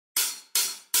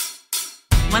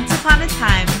Once upon a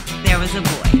time, there was a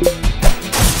boy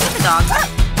with a dog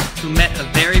who met a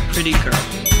very pretty girl.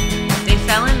 They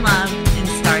fell in love and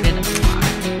started a farm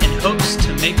in hopes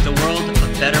to make the world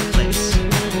a better place.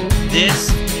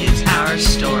 This is our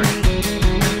story.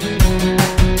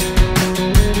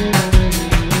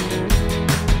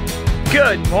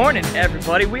 Good morning,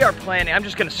 everybody. We are planning. I'm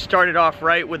just gonna start it off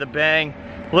right with a bang.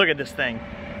 Look at this thing.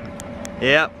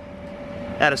 Yep.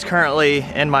 That is currently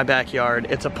in my backyard.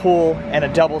 It's a pool and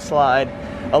a double slide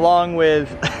along with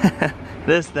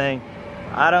this thing.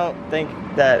 I don't think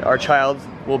that our child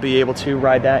will be able to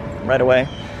ride that right away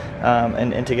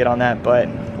and to get on that, but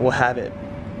we'll have it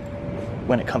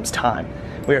when it comes time.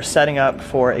 We are setting up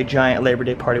for a giant Labor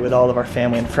Day party with all of our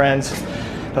family and friends.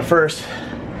 But first,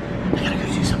 I gotta go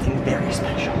do something very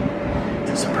special.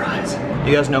 It's a surprise.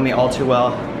 You guys know me all too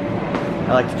well.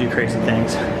 I like to do crazy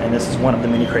things, and this is one of the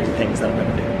many crazy things that I'm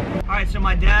gonna do. All right, so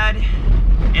my dad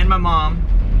and my mom,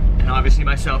 and obviously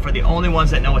myself, are the only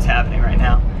ones that know what's happening right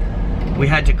now. We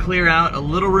had to clear out a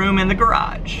little room in the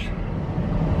garage.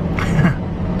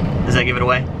 Does that give it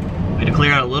away? We had to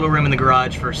clear out a little room in the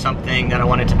garage for something that I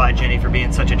wanted to buy Jenny for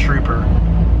being such a trooper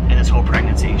in this whole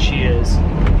pregnancy. She is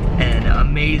an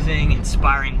amazing,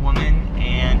 inspiring woman,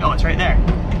 and oh, it's right there.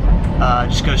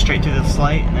 Just go straight through this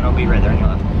light, and then I'll be right there on your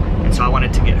left. And so I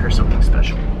wanted to get her something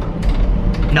special.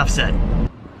 Enough said.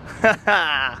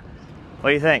 What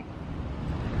do you think?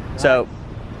 So,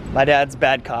 my dad's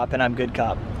bad cop and I'm good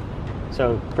cop.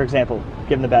 So, for example,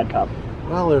 give him the bad cop.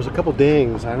 Well, there's a couple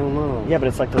dings, I don't know. Yeah, but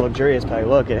it's like the luxurious bag.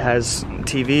 Look, it has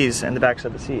TVs in the backs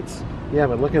of the seats. Yeah,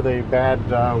 but look at the bad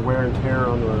wear and tear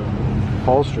on the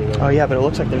upholstery there. Oh yeah, but it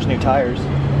looks like there's new tires.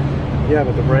 Yeah,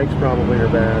 but the brakes probably are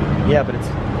bad. Yeah, but it's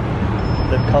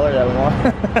the color that we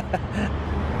want.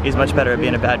 He's much better at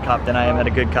being a bad cop than I am at a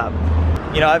good cop.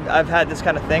 You know, I've had this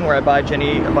kind of thing where I buy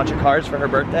Jenny a bunch of cars for her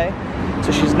birthday,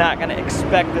 so she's not gonna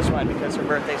expect this one because her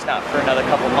birthday's not for another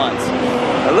couple months.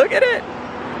 But look at it!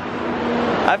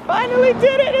 I finally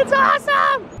did it, it's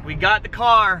awesome! We got the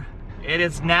car. It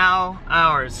is now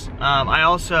ours. I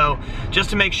also, just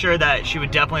to make sure that she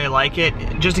would definitely like it,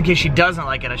 just in case she doesn't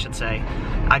like it, I should say,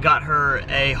 I got her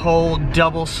a whole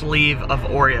double sleeve of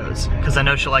Oreos, because I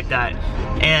know she'll like that.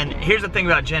 And here's the thing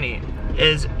about Jenny,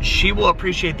 is she will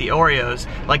appreciate the Oreos,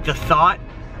 like the thought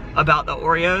about the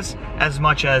Oreos, as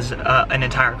much as an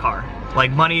entire car. Like,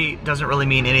 money doesn't really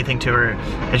mean anything to her.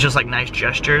 It's just like nice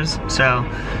gestures. So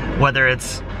whether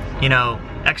it's, you know,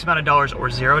 X amount of dollars or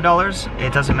 $0,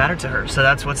 it doesn't matter to her. So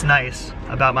that's what's nice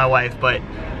about my wife, but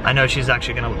I know she's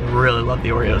actually gonna really love the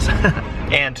Oreos.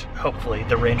 And hopefully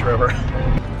the Range Rover.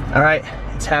 All right,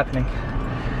 it's happening.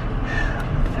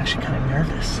 I'm actually kind of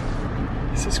nervous.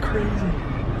 This is crazy.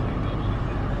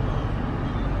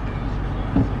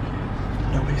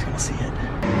 Nobody's gonna see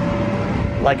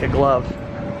it. Like a glove.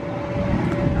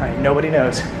 All right, nobody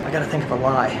knows. I gotta think of a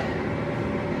lie.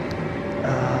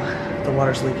 The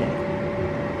water's leaking.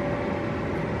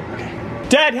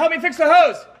 Dad, help me fix the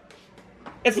hose!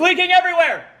 It's leaking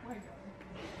everywhere!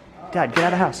 Dad, get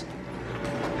out of the house.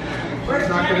 Where's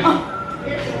Jenny?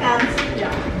 Here she comes.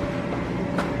 Yeah.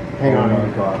 Hang on. Oh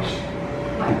my gosh.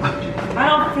 I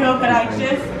don't feel good, I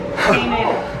just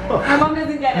fainted. My mom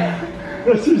doesn't get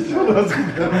it. She still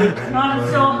doesn't get it. Mom,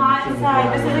 it's so hot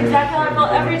inside. This is exactly how I feel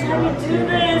every time you do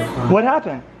this. What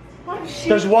happened?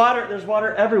 There's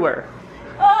water everywhere.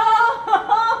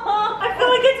 Oh, I feel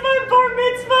like it's my bar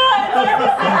mitzvah.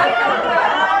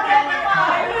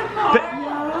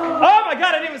 Oh my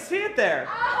god, I didn't even see it there.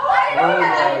 Oh my god.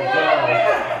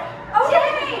 Oh,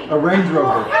 Jenny. A Range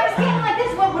Rover. I was standing like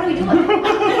this. What are we doing?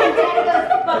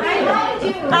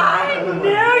 I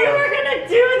knew you were gonna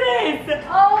do this.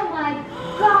 Oh my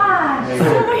gosh.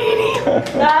 Sweetie.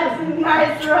 That's a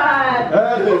nice ride.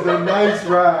 That is a nice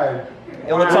ride.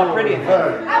 It looks all pretty. I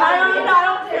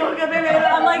don't feel good, baby.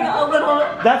 I'm like a little.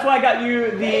 That's why I got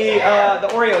you the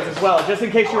Oreos as well. Just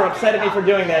in case you were upset at me for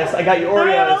doing this, I got you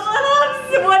Oreos.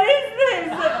 What is this?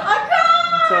 A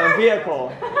car! It's a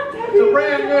vehicle. It's a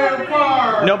brand new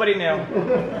car. Nobody knew.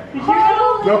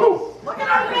 No. Look at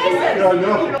our faces. No,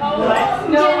 no. What?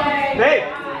 No way. Babe,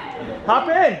 hop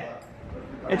in.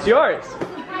 It's yours.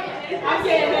 I'm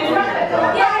kidding.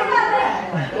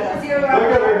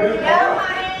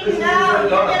 No,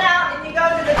 you get out and you go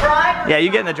to the driver's Yeah, you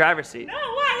get in the driver's seat. No,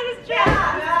 why? This is true.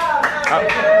 Oh.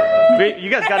 You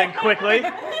guys got in quickly. All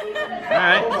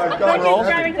right. Oh my god. Roll. Let's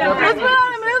put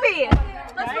on a movie.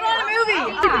 Let's put on a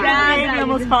movie. Baby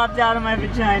almost popped out of my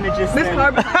vagina just this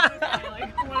car.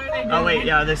 Oh wait,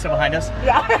 yeah, are they still behind us?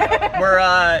 Yeah.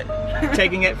 We're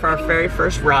taking it for our very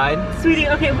first ride. Sweetie,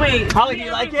 okay, wait. Holly, do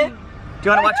you like it? Do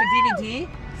you want to watch a DVD?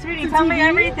 Sweetie, tell me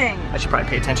everything. I should probably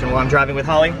pay attention while I'm driving with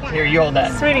Holly. Here, you hold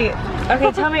that. Sweetie,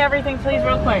 okay, tell me everything, please,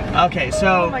 real quick. Okay,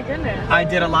 so Oh my goodness. I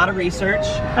did a lot of research.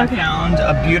 I found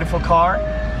a beautiful car.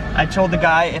 I told the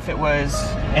guy if it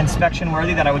was inspection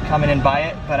worthy that I would come in and buy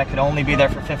it, but I could only be there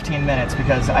for 15 minutes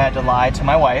because I had to lie to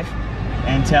my wife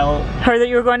and tell her that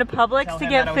you were going to Publix to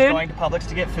get I food? was going to Publix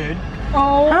to get food.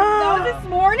 Oh, that was this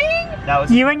morning? That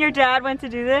was You and your dad went to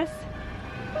do this?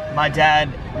 My dad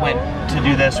went to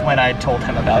do this when I told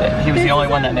him about it. He was the only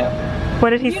one that knew.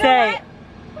 What did he say?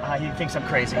 He thinks I'm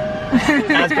crazy,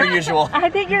 as per usual. I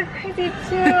think you're crazy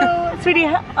too. Sweetie,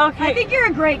 okay. I think you're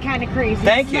a great kind of crazy.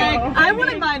 Thank you. I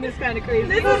wouldn't mind this kind of crazy.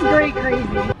 This is great crazy.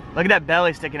 Look at that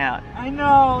belly sticking out. I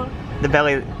know. The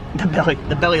belly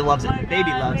loves it. Oh The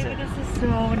baby God, loves baby, it. This is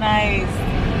so nice.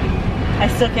 I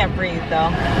still can't breathe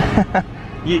though.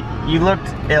 You looked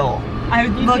ill. I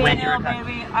looked When you were ill, cut.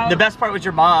 baby. The best part was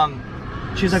your mom.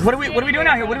 She was like, what are we doing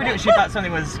out here? What are we doing? She thought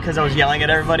something was because I was yelling at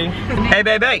everybody. Hey,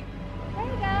 baby.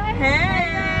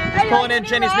 Hey. Pulling in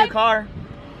Jenny's new car.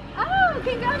 Oh,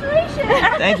 congratulations.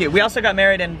 Thank you. We also got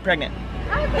married and pregnant.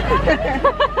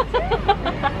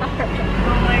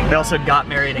 We also got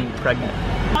married and pregnant.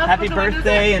 Happy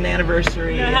birthday and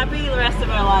anniversary. No, happy the rest of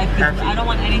our life, because I don't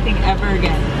want anything ever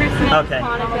again. Christmas, Okay.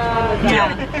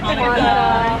 yeah,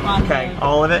 Hanukkah. Okay,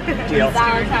 all of it? Deal.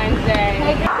 Valentine's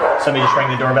Day. Somebody just rang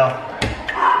the doorbell.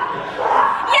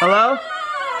 Hello?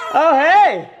 Oh,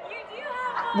 hey!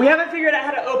 We haven't figured out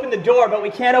how to open the door, but we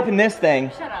can't open this thing.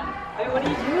 Shut up. I mean, what are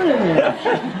you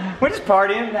doing? We're just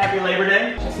partying. Happy Labor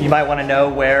Day. You might want to know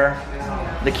where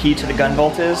the key to the gun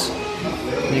vault is.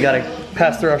 You gotta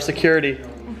pass through our security.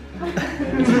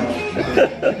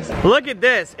 Look at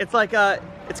this. It's like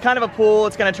it's kind of a pool.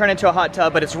 It's gonna turn into a hot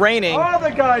tub, but it's raining. All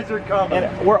the guys are coming.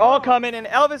 And we're all coming, and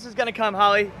Elvis is gonna come,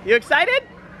 Holly. You excited?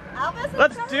 Elvis is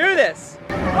Let's coming. do this.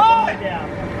 1,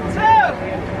 2,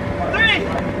 3,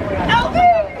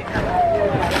 Elvis!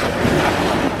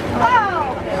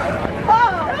 Oh,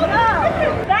 no.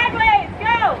 Sideways,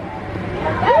 go!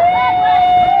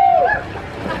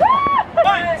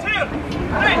 1, 2,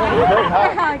 3.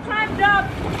 Time's up.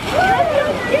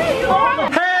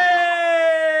 Hey!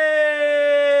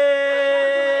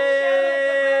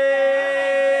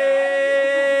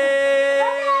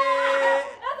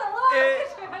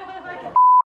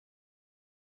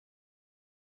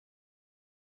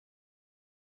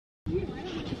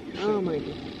 Oh my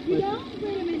God.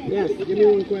 Yes, give me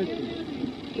one question.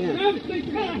 Yeah.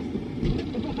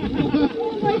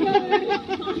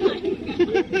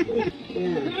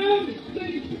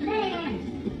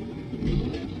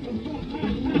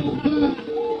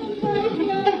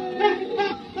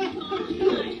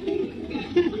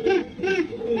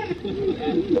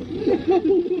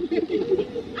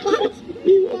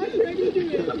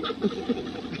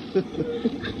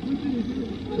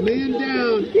 Man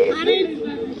down.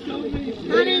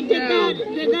 Honey, did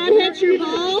that hit your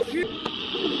balls?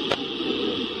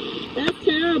 That's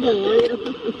terrible.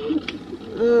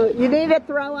 You need to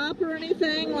throw up or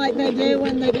anything like they do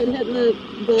when they get hit in the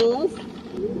balls?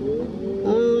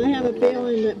 Oh, I have a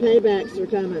feeling that paybacks are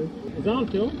coming. Is that on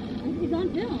film? He's on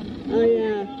film. Oh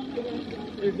yeah.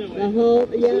 The whole,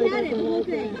 yeah, the whole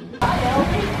thing.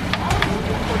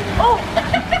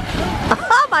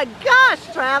 Oh my gosh,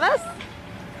 Travis!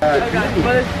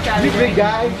 You big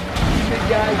guys.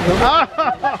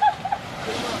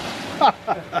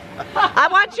 I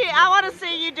want to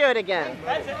see you do it again.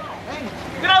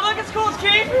 Did I look as cool as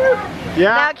Keith?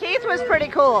 Yeah. Now Keith was pretty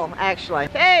cool, actually.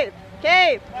 Keith!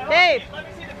 Let me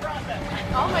see the process.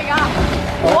 Oh my God.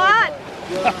 What?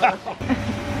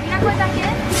 You're not going back in?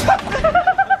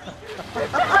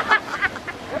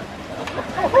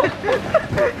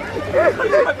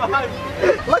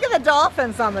 Look at the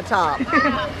dolphins on the top. Look.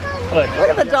 Look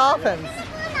at the dolphins.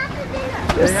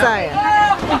 Just saying. I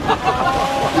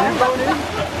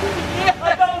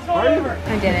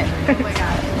did it.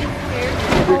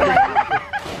 Oh my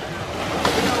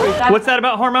God. What's that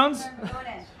about hormones?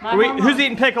 Who's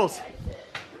eating pickles?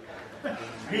 Are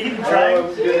you eating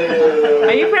drugs?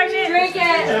 Are you pregnant? Drink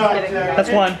it.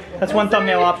 That's one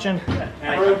thumbnail option.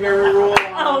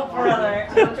 Oh, brother.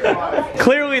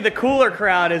 Clearly the cooler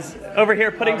crowd is over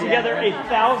here putting together a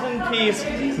 1,000-piece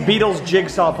Beatles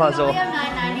jigsaw puzzle. We have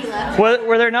 990 left.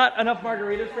 Were there not enough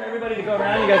margaritas for everybody to go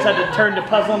around? You guys had to turn to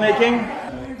puzzle making?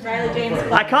 Riley James.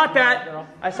 I caught that.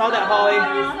 I saw that, Holly.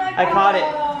 I caught it.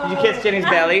 Did you kiss Jenny's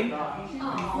belly?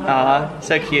 Aw,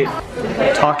 so cute.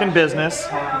 Talking business.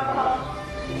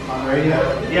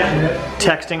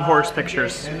 Texting horse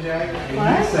pictures.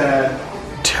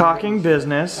 Talking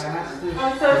business.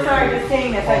 I'm so sorry for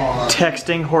saying this.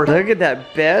 Texting horse. Look at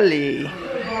that belly.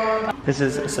 This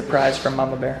is a surprise from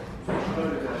Mama Bear.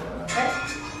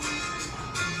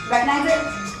 Recognize it?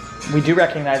 We do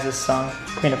recognize this song,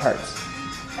 Queen of Hearts.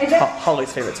 Is it?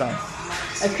 Holly's favorite song.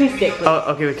 Acoustic.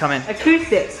 Oh, okay, we come in.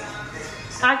 Acoustic.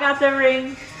 I got the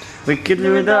ring. We could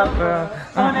do it up.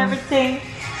 On everything.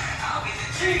 Oh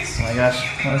my gosh,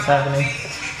 what's happening?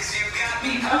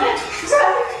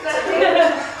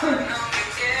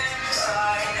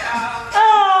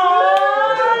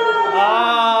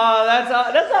 Oh,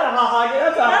 that's not a ha-ha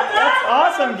gift. That's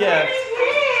awesome gift.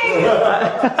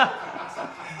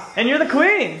 And you're the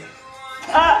queen.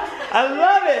 I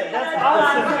love it. That's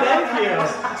awesome. Thank you.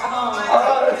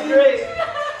 Oh, that's great.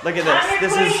 Look at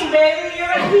this. This is. Baby, you're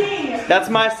a king. That's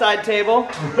my side table.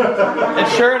 And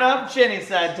sure enough, Jenny's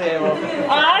side table.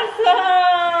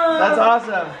 Awesome. That's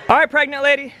awesome. All right, pregnant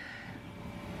lady.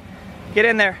 Get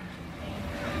in there.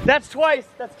 That's twice.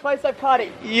 That's twice I've caught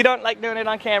it. You don't like doing it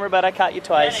on camera, but I caught you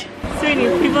twice. Sweetie,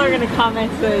 people are gonna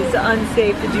comment that it's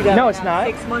unsafe to do that. No, it's not.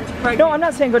 6 months pregnant. No, I'm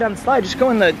not saying go down the slide. Just go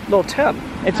in the little tub.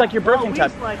 It's like your birthing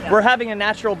tub. We're having a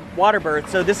natural water birth,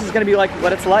 so this is gonna be like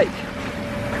what it's like.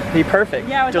 Be perfect.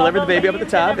 Yeah, with deliver all the baby up at the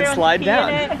top and slide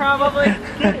down. It, probably.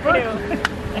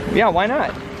 Yeah, why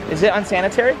not? Is it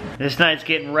unsanitary? This night's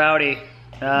getting rowdy.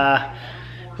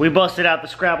 We busted out the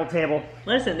Scrabble table.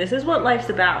 Listen, this is what life's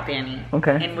about, Danny.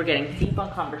 Okay. And we're getting deep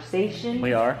on conversation.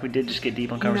 We are. We did just get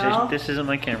deep on conversation. know? This isn't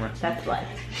my camera. That's life.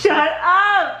 Shut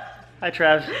up! Hi,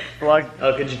 Travis. Vlog.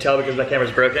 Oh, could you tell because my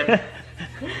camera's broken?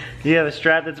 You have a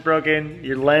strap that's broken.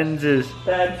 Your lens is...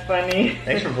 That's funny.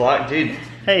 Thanks for vlogging, dude.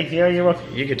 Hey, yeah, you're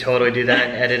welcome. You could totally do that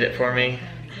and edit it for me.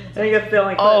 I think it's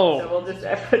filming clip, so we'll just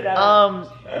put that on.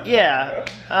 Yeah.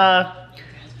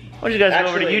 Why don't you guys go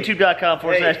over to Actually,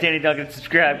 youtube.com/Danny Duncan and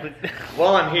subscribe.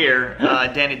 While I'm here,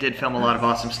 Danny did film a lot of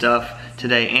awesome stuff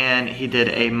today, and he did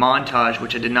a montage,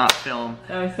 which I did not film,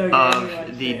 That was so good.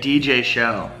 of the DJ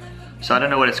show. So I don't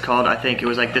know what it's called. I think it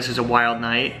was like This Is a Wild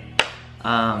Night.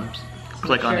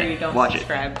 Click on it. Watch it.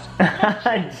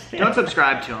 Don't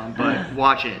subscribe to him, but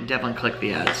watch it. Definitely click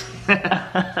the ads.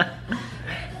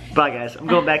 Bye, guys. I'm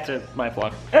going back to my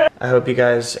vlog. I hope you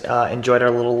guys enjoyed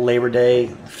our little Labor Day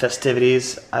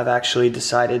festivities. I've actually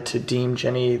decided to deem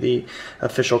Jenny the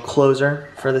official closer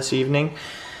for this evening.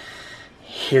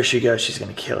 Here she goes. She's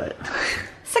gonna kill it.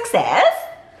 Success.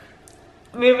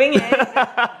 Moving in.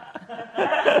 That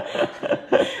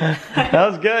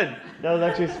was good. That was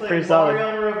actually pretty solid.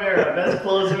 Mariano Rivera, best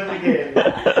closer in the game.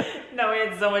 No, we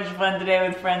had so much fun today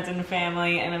with friends and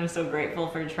family, and I'm so grateful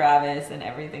for Travis and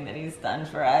everything that he's done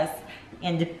for us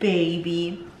and the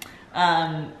baby.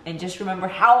 And just remember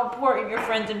how important your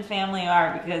friends and family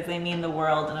are, because they mean the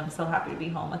world, and I'm so happy to be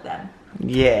home with them.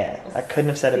 Yeah, I couldn't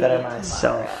have said it better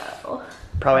myself. Tomorrow.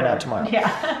 Probably not tomorrow.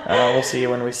 Yeah. We'll see you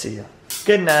when we see you.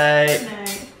 Good night. Good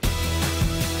night.